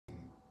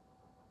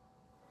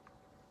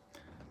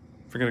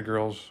Forget it,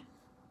 girls.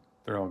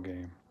 They're all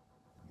gay.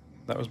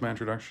 That was my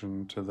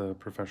introduction to the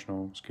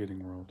professional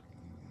skating world.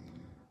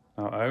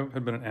 Now, I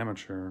had been an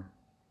amateur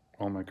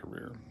all my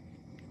career.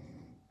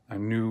 I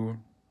knew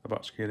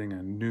about skating,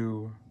 I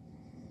knew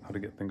how to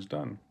get things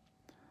done.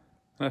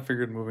 And I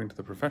figured moving to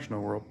the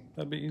professional world,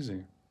 that'd be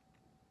easy.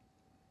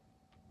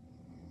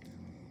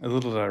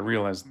 Little did I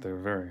realize that they're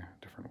very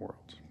different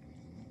worlds.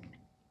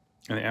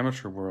 In the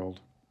amateur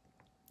world,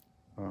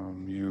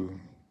 you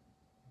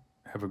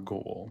have a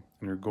goal,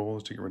 and your goal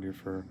is to get ready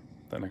for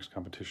that next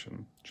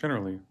competition,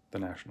 generally the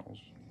nationals.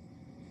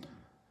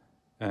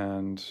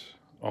 And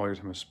all your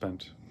time is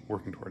spent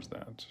working towards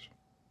that,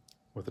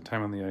 with the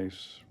time on the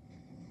ice,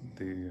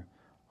 the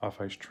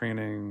off-ice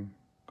training,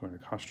 going to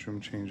costume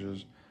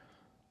changes,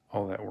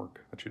 all that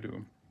work that you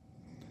do.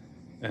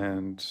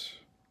 And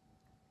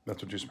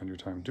that's what you spend your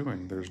time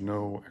doing. There's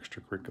no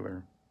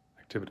extracurricular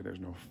activity, there's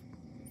no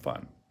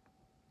fun.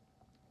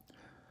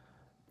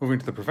 Moving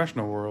to the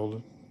professional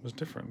world was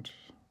different.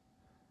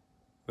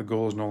 The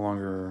goal is no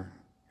longer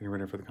getting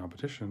ready for the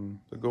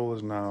competition. The goal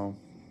is now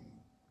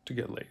to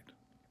get laid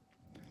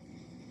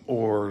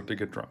or to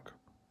get drunk.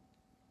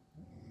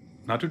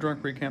 Not too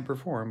drunk where you can't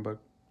perform, but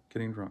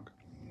getting drunk.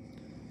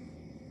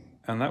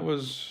 And that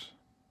was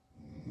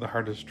the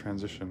hardest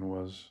transition,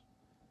 was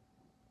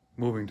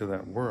moving to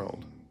that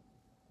world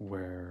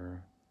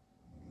where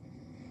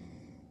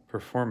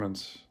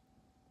performance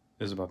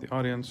is about the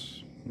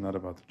audience, not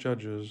about the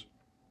judges,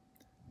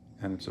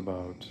 and it's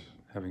about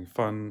having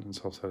fun and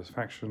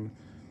self-satisfaction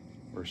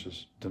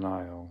versus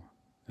denial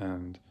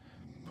and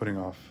putting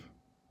off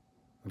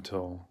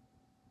until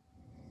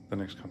the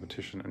next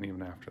competition and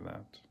even after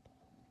that.